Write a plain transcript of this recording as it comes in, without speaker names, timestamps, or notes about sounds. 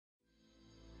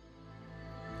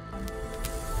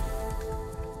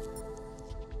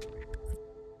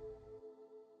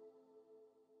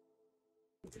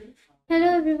Hello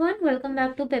everyone, welcome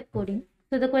back to Pepcoding.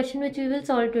 So the question which we will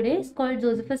solve today is called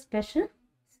Josephus Special.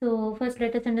 So first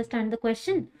let us understand the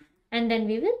question and then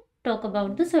we will talk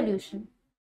about the solution.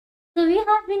 So we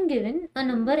have been given a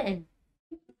number n.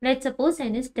 Let's suppose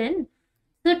n is 10.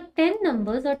 So 10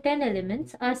 numbers or 10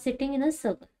 elements are sitting in a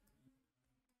circle.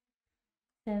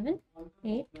 7,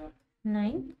 8,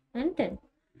 9 and 10.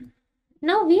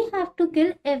 Now we have to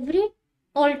kill every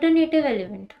alternative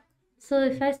element. So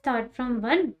if I start from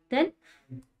 1, then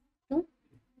 2,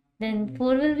 then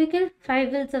 4 will be killed,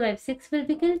 5 will survive, 6 will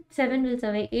be killed, 7 will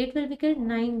survive, 8 will be killed,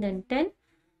 9, then 10,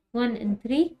 1 and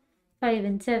 3, 5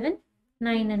 and 7,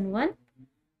 9 and 1,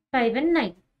 5 and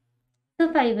 9.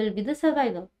 So 5 will be the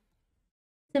survivor.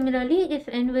 Similarly, if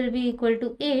n will be equal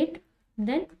to 8,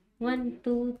 then 1,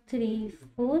 2, 3,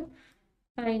 4,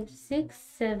 5, 6,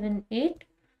 7, 8.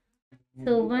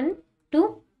 So 1,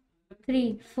 2,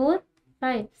 3, 4,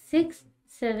 5, 6,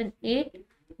 7, 8,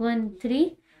 1,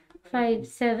 3, 5,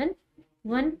 7,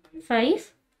 1,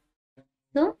 5.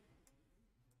 So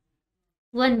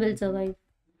 1 will survive.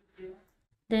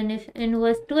 Then if n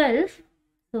was 12,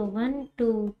 so 1,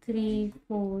 2, 3,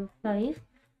 4, 5,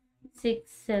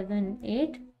 6, 7,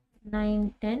 8,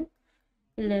 9, 10,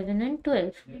 11 and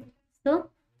 12. So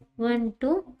 1,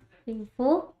 2, 3,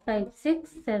 4, 5, 6,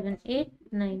 7, 8,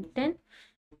 9, 10,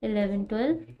 11,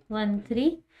 12, 1,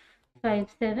 3, 5,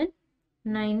 7,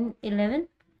 9, 11,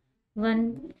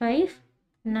 1, 5,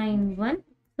 9, 1.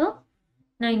 So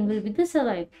 9 will be the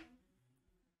survivor.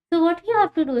 So what we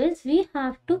have to do is we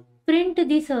have to print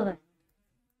the survivor.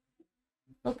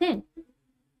 Okay.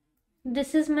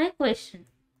 This is my question.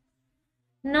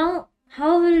 Now,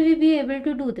 how will we be able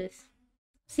to do this?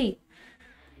 See,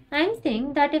 I'm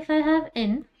saying that if I have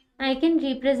n, I can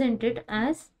represent it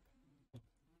as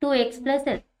 2x plus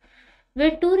l,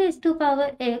 where 2 raised to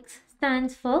power x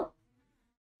stands for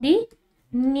the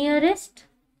nearest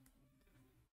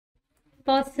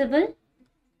possible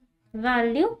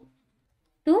value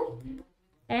to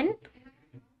n,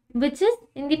 which is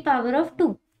in the power of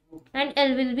 2, and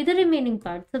l will be the remaining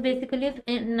part. So basically, if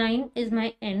 9 is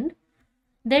my end,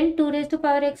 then 2 raised to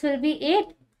power x will be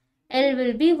 8, l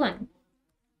will be 1.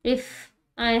 If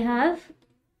I have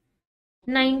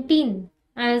 19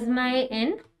 as my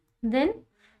n, then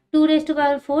 2 raised to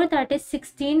power 4, that is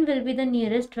 16, will be the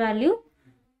nearest value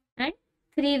and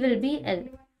 3 will be l.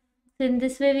 So in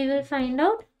this way we will find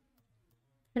out,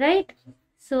 right?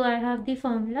 So I have the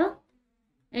formula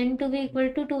n to be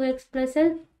equal to 2x plus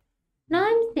l. Now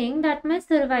I'm saying that my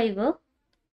survivor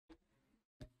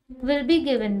will be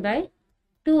given by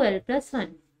 2l plus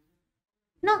 1.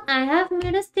 Now I have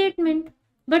made a statement,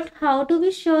 but how to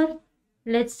be sure?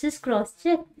 Let's just cross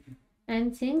check.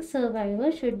 I'm saying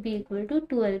survivor should be equal to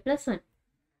 2l plus 1.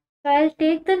 So I'll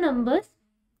take the numbers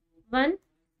 1,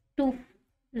 2,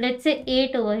 let's say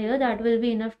 8 over here. That will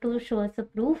be enough to show us a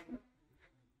proof.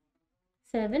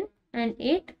 7 and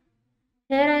 8.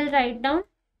 Here I'll write down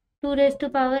 2 raised to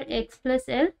power x plus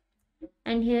l,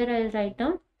 and here I'll write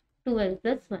down 2l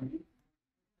plus 1.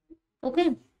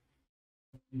 Okay.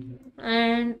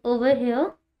 And over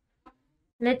here,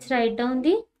 let's write down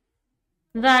the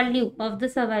value of the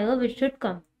survivor which should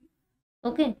come.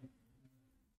 Okay.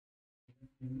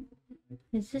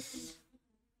 Is this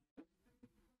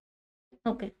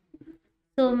okay?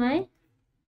 So my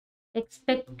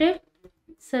expected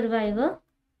survivor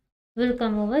will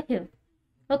come over here.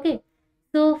 Okay.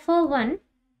 So for 1,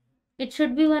 it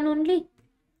should be 1 only.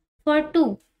 For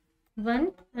 2,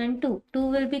 1 and 2. 2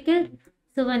 will be killed.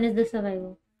 So 1 is the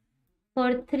survivor.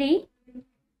 For 3,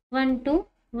 1, 2,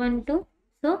 1, 2.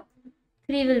 So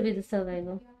 3 will be the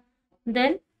survivor.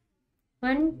 Then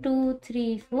 1, 2,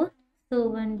 3, 4. So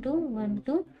 1, 2, 1,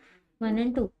 2, 1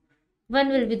 and 2. 1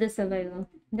 will be the survivor.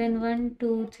 Then 1,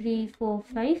 2, 3, 4,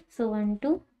 5. So 1,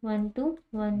 2, 1, 2,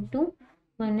 1, 2,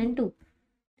 1 and 2.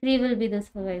 3 will be the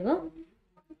survivor.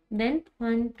 Then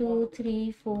 1, 2,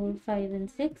 3, 4, 5 and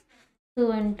 6. So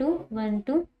 1, 2, 1,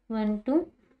 2, 1, 2,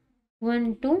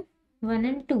 1, 2, 1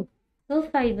 and 2. So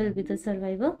 5 will be the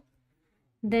survivor.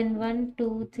 Then 1,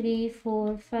 2, 3,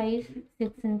 4, 5,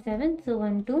 6 and 7. So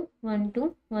 1, 2, 1,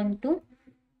 2, 1, 2,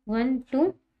 1,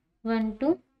 2, 1,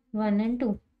 2, 1 and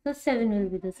 2. So 7 will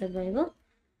be the survivor.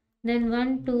 Then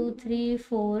 1, 2, 3,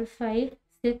 4, 5,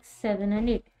 6, 7 and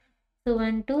 8. So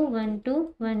 1, 2, 1,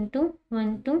 2, 1, 2,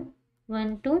 1, 2,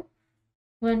 1, 2,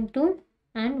 1, 2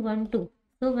 and 1, 2.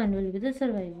 So 1 will be the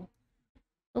survivor.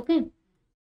 Okay.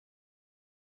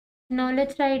 Now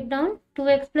let's write down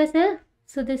 2x plus l.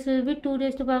 So this will be 2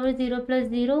 raised to power 0 plus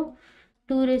 0,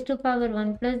 2 raised to power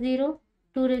 1 plus 0,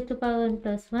 2 raised to power 1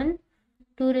 plus 1,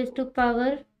 2 raised to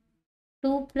power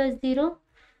 2 plus 0,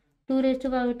 2 raised to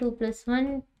power 2 plus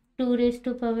 1, 2 raised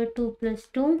to power 2 plus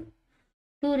 2,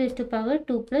 2 raised to power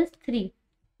 2 plus 3,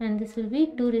 and this will be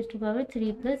 2 raised to power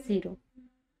 3 plus 0.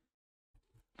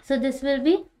 So this will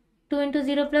be 2 into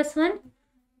 0 plus 1,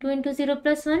 2 into 0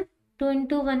 plus 1, 2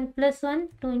 into 1 plus 1,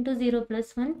 2 into 0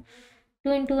 plus 1,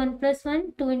 2 into 1 plus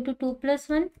 1, 2 into 2 plus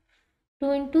 1,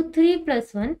 2 into 3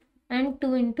 plus 1, and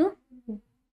 2 into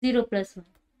 0 plus 1.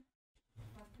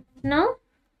 Now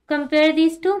compare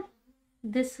these two,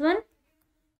 this one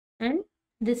and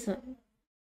this one.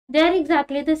 They are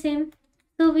exactly the same.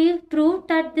 So we've proved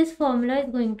that this formula is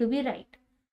going to be right.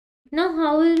 Now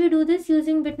how will we do this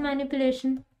using bit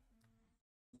manipulation?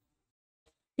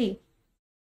 See,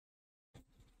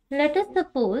 let us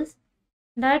suppose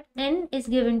that n is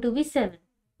given to be 7.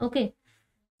 Okay,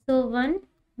 so 1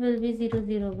 will be 0,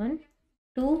 0, 1,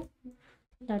 2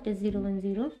 that is 0, 1,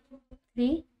 0,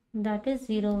 3 that is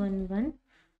 0, 1, 1,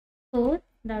 4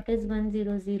 that is 1,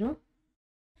 0, 0,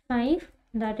 5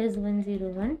 that is 1, 0,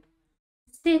 1,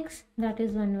 6 that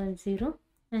is 1, 1, 0,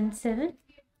 and 7,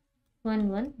 1,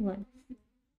 1, 1.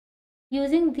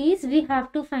 Using these we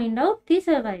have to find out the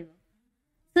survivor.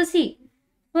 So see,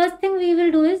 first thing we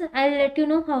will do is I'll let you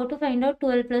know how to find out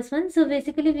 12 plus 1. So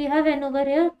basically we have n over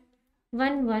here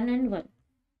 1, 1 and 1.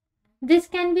 This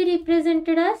can be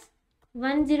represented as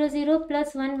 1, 0, 0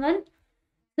 plus 1, 1.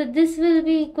 So this will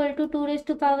be equal to 2 raised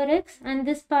to power x and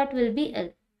this part will be L.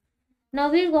 Now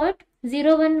we got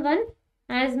 0, 1, 1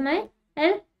 as my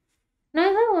L. Now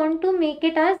if I want to make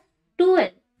it as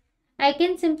 2L, I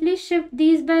can simply shift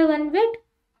these by 1 bit,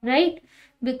 right?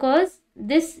 Because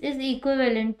this is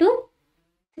equivalent to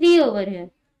 3 over here.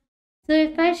 So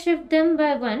if I shift them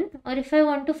by 1, or if I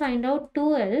want to find out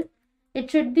 2L, it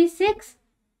should be 6.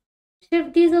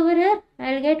 Shift these over here,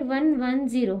 I'll get 1, 1,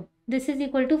 0. This is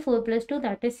equal to 4 plus 2,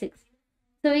 that is 6.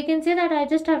 So we can say that I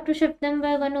just have to shift them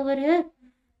by 1 over here.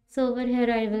 So over here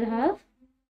I will have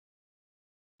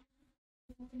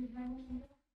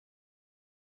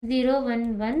 0,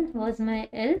 1, 1 was my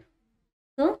L.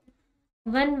 So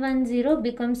 1, 1, 0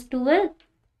 becomes 2L.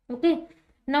 Okay.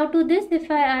 Now to this, if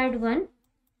I add 1,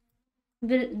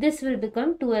 this will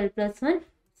become 2L plus 1.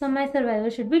 So my survivor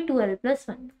should be 2L plus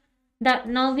 1.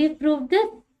 Now we've proved this.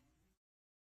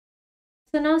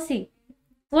 So now see,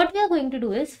 what we are going to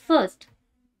do is, first,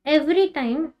 every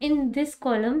time in this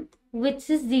column which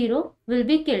is 0 will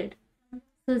be killed.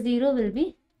 So 0 will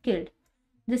be killed.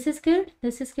 This is killed,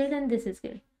 this is killed, and this is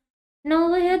killed. Now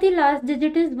over here the last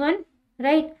digit is 1,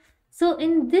 right? So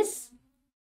in this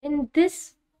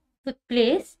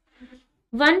place,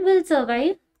 1 will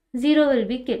survive, 0 will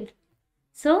be killed.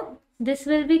 So this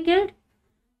will be killed,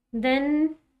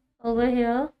 then over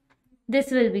here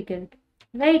this will be killed,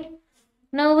 right?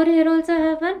 Now over here also I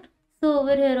have 1, so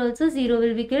over here also 0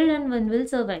 will be killed and 1 will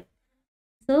survive.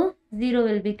 So 0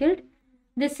 will be killed.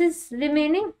 This is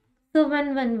remaining, so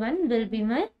 1, 1, 1 will be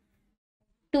my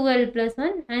 2L plus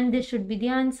 1 and this should be the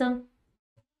answer.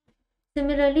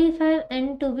 Similarly, if I have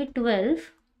n to be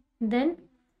 12, then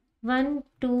 1,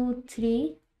 2,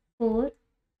 3, 4,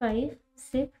 5,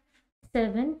 6,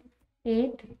 7,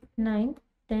 8, 9,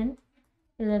 10,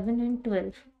 11 and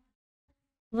 12.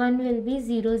 1 will be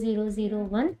 0, 0, 0,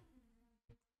 1,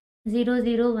 0,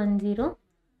 0, 1, 0,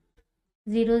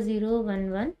 0, 0,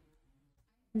 1, 1,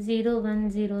 0,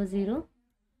 1, 0, 0,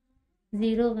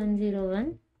 0, 1, 0,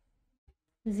 1,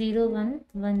 0, 1,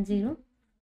 1, 0,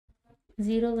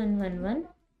 0, 1, 1, 1,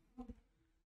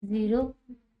 0,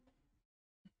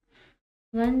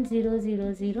 1, 0,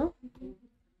 0, 0,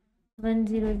 1,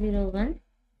 0, 0, 1,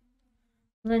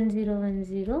 1, 0, 1,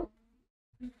 0,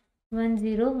 1,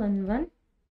 0, 1, 1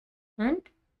 and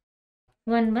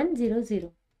 1, 1, 0,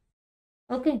 0.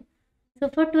 Okay, so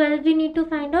for 12 we need to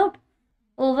find out,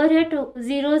 over here two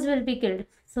zeros will be killed.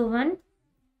 So 1,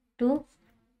 2,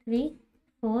 3,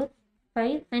 4,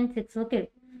 5 and 6 were killed.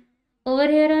 Over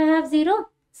here I have 0,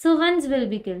 so 1s will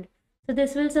be killed. So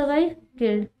this will survive,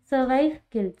 killed, survive,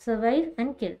 killed, survive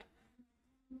and killed.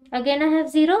 Again I have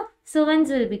 0, so 1s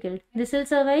will be killed. This will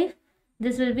survive,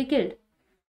 this will be killed.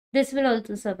 This will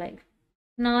also survive.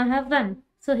 Now I have 1,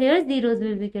 so here zeros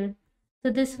will be killed.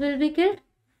 So this will be killed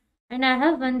and I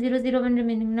have 1, 0, 0, 1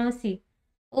 remaining. Now see,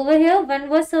 over here 1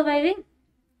 was surviving,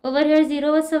 over here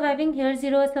 0 was surviving, here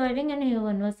 0 was surviving and here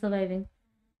 1 was surviving.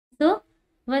 So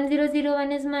 1, 0, 0,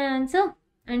 1 is my answer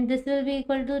and this will be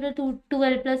equal to the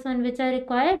 2L plus 1 which I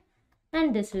required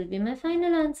and this will be my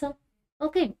final answer.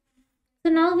 Okay,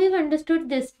 so now we've understood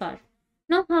this part.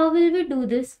 Now how will we do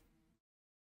this?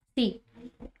 See,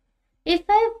 if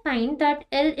I find that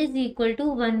L is equal to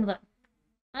 1, 1,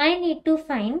 I need to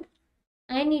find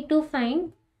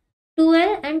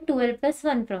 2L and 2L plus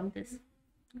 1 from this.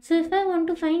 So if I want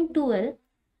to find 2L,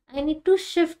 I need to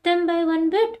shift them by one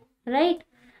bit, right?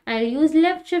 I'll use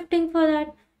left shifting for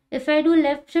that. If I do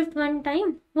left shift one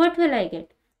time, what will I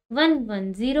get? 1,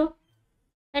 1, 0.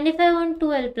 And if I want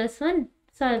 2l plus 1,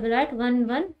 so I will add 1,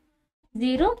 1,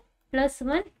 0 plus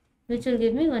 1, which will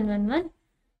give me 1, 1, 1.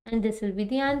 And this will be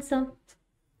the answer.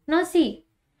 Now see,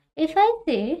 if I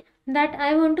say that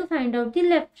I want to find out the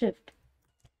left shift,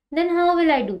 then how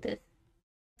will I do this?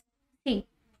 See,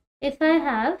 if I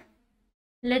have,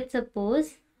 let's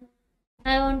suppose,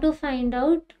 I want to find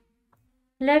out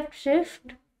left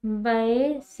shift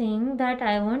by saying that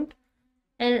I want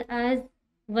L as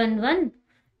 1, 1.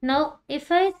 Now,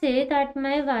 if I say that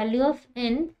my value of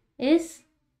n is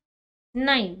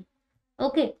 9,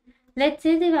 okay, let's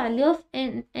say the value of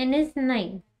n is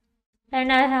 9,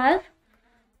 and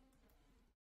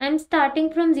I'm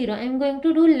starting from 0. I'm going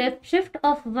to do left shift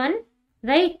of 1,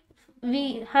 right?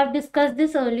 We have discussed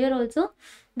this earlier also,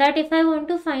 that if I want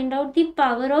to find out the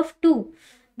power of 2,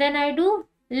 then I do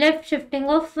left shifting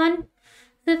of 1.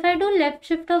 So if I do left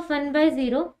shift of 1 by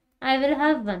 0, I will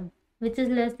have 1, which is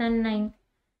less than 9.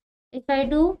 If I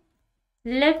do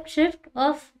left shift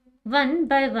of 1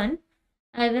 by 1,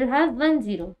 I will have 1,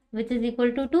 0, which is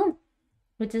equal to 2,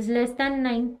 which is less than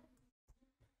 9.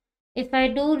 If I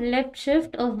do left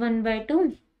shift of 1 by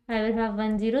 2, I will have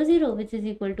 1, 0, 0, which is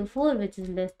equal to 4, which is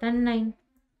less than 9.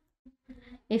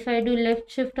 If I do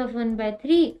left shift of 1 by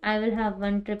 3, I will have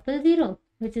 1, 0, 0,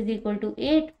 which is equal to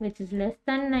 8, which is less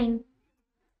than 9.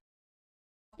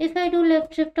 If I do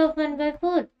left shift of 1 by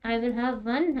 4, I will have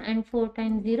 1 and 4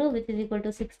 times 0, which is equal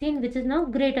to 16, which is now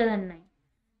greater than 9.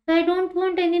 So I don't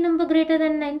want any number greater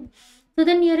than 9. So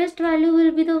the nearest value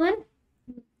will be the one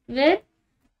where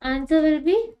answer will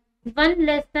be 1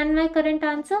 less than my current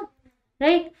answer,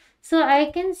 right? So I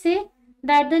can say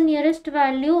that the nearest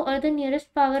value or the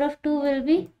nearest power of 2 will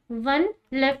be 1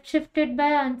 left shifted by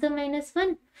answer minus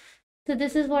 1. So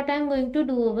this is what I am going to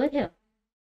do over here.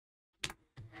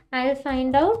 I'll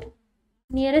find out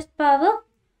nearest power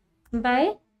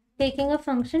by taking a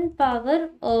function power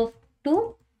of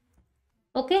 2,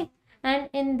 okay, and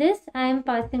in this I am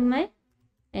passing my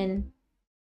n.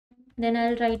 Then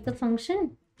I'll write the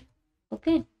function,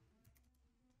 okay,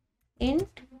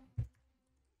 int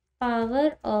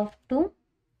power of 2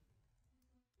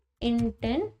 int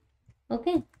 10,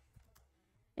 okay.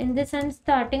 In this I'm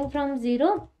starting from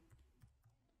 0,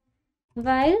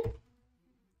 while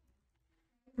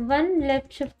 1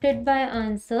 left shifted by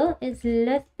answer is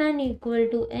less than equal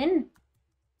to n,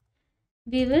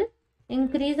 we will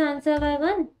increase answer by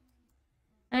 1,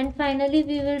 and finally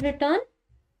we will return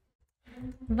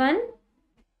 1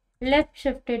 left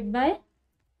shifted by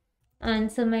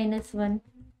answer minus 1,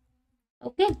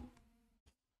 okay.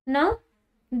 Now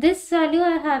this value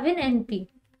I have in NP,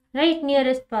 right,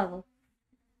 nearest power.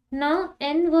 Now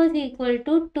n was equal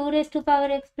to 2 raised to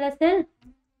power x plus L.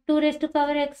 2 raised to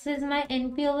power x is my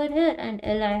NP over here, and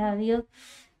L I have here.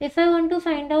 If I want to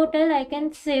find out L, I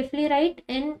can safely write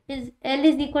L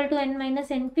is equal to n minus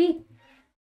NP.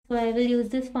 So I will use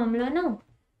this formula now.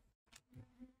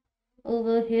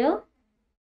 Over here,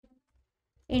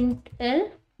 int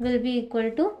L will be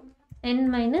equal to n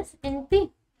minus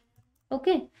NP.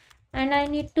 Okay, and I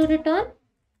need to return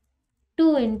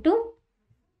 2 into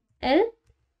L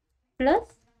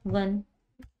plus 1.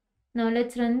 Now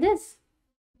let's run this.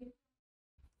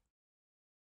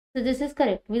 So this is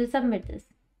correct. We'll submit this.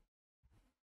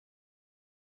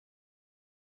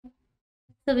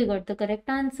 So we got the correct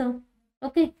answer.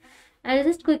 Okay, I'll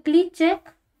just quickly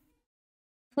check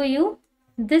for you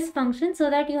this function so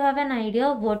that you have an idea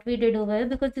of what we did over here,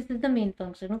 because this is the main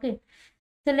function. Okay,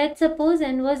 so let's suppose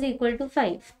n was equal to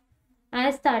 5.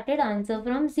 I started answer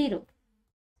from 0.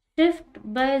 Shift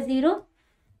by 0,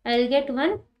 I'll get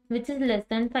 1, which is less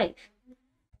than 5.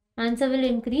 Answer will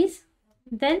increase.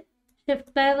 Then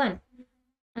shift by 1.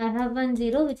 I have 1,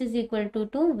 0, which is equal to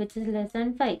 2, which is less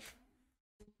than 5.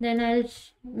 Then I'll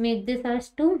make this as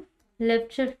 2.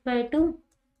 Left shift by 2.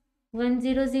 1,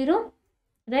 0, 0,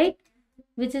 right?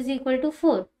 Which is equal to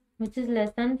 4, which is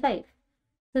less than 5.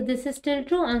 So this is still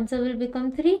true. Answer will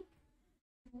become 3.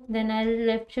 Then I'll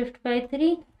left shift by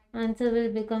 3. Answer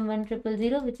will become 1, 0,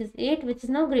 0, which is 8, which is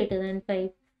now greater than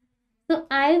 5. So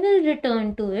I will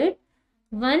return to it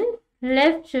 1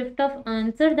 left shift of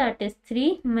answer, that is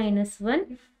 3 minus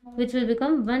 1, which will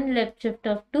become 1 left shift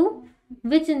of 2,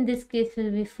 which in this case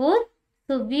will be 4.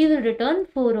 So we will return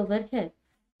 4 over here.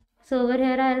 So over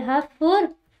here I'll have 4.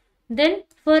 Then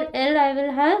for L I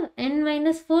will have n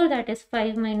minus 4, that is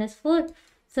 5 minus 4.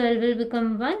 So L will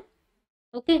become 1.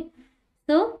 Okay.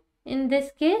 So in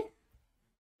this case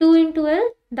 2 into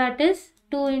L, that is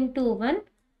 2 into 1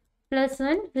 plus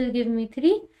 1 will give me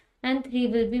 3. and 3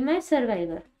 will be my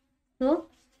survivor. So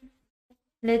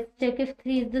let's check if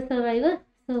 3 is the survivor.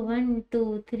 So 1,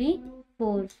 2, 3,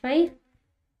 4, 5.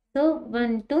 So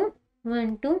 1, 2,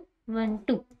 1, 2, 1,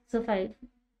 2. So 5.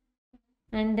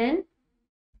 And then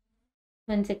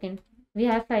 1 second. We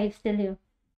have 5 still here.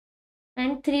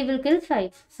 And 3 will kill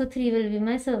 5. So 3 will be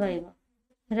my survivor.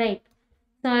 Right.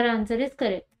 So our answer is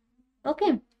correct.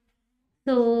 Okay.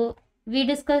 So we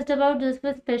discussed about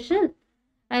Josephus Special.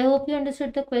 I hope you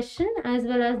understood the question as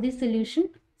well as the solution.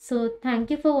 So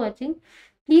thank you for watching.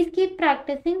 Please keep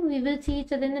practicing. We will see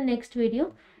each other in the next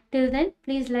video. Till then,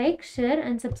 please like, share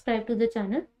and subscribe to the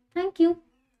channel. Thank you.